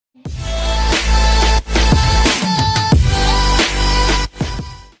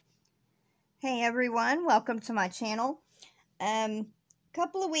Hi everyone, welcome to my channel. A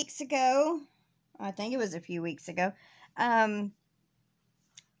couple of weeks ago, I think it was a few weeks ago, I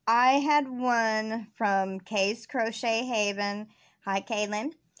had one from Kay's Crochet Haven. Hi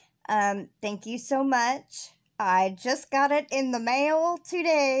Kaylin. Thank you so much. I just got it in the mail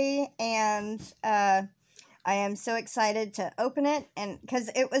today, and I am so excited to open it, and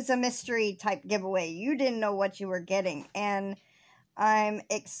because it was a mystery type giveaway. You didn't know what you were getting, and I'm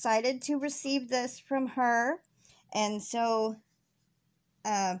excited to receive this from her, and so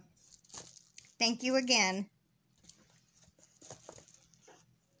thank you again.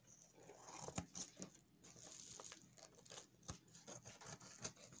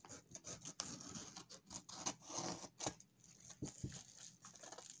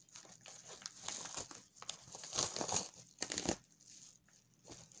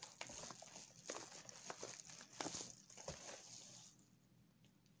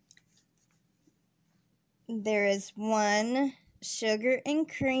 There is one sugar and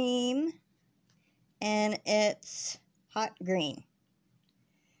cream, and it's hot green.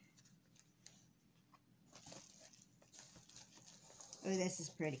 Oh, this is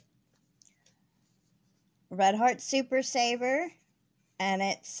pretty. Red Heart Super Saver, and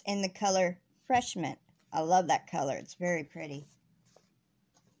it's in the color Fresh Mint. I love that color. It's very pretty.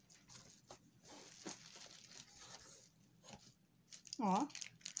 Aw.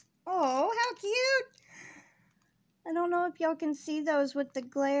 Oh, how cute! I don't know if y'all can see those with the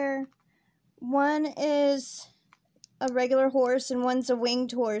glare. One is a regular horse and one's a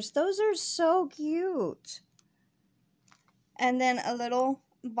winged horse. Those are so cute. And then a little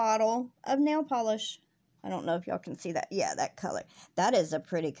bottle of nail polish. I don't know if y'all can see that. Yeah, that color. That is a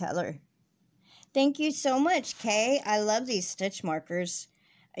pretty color. Thank you so much, Kay. I love these stitch markers.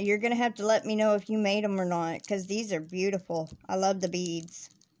 You're going to have to let me know if you made them or not, because these are beautiful. I love the beads.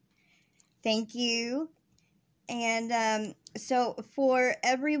 Thank you. And so for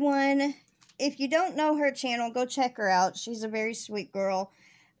everyone, if you don't know her channel, go check her out. She's a very sweet girl.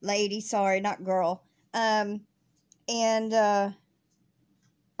 Lady, sorry, not girl. I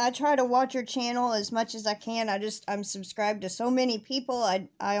try to watch her channel as much as I can. I'm subscribed to so many people.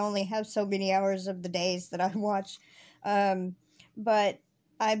 I only have so many hours of the days that I watch. But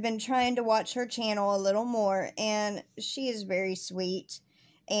I've been trying to watch her channel a little more, and she is very sweet.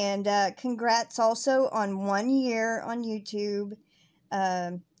 And congrats also on 1 year on YouTube,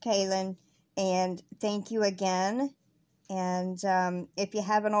 Kaylin. And thank you again. And if you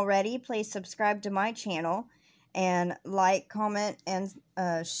haven't already, please subscribe to my channel. And like, comment, and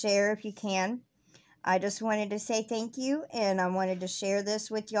share if you can. I just wanted to say thank you. And I wanted to share this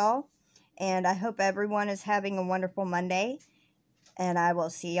with y'all. And I hope everyone is having a wonderful Monday. And I will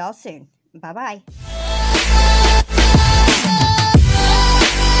see y'all soon. Bye-bye.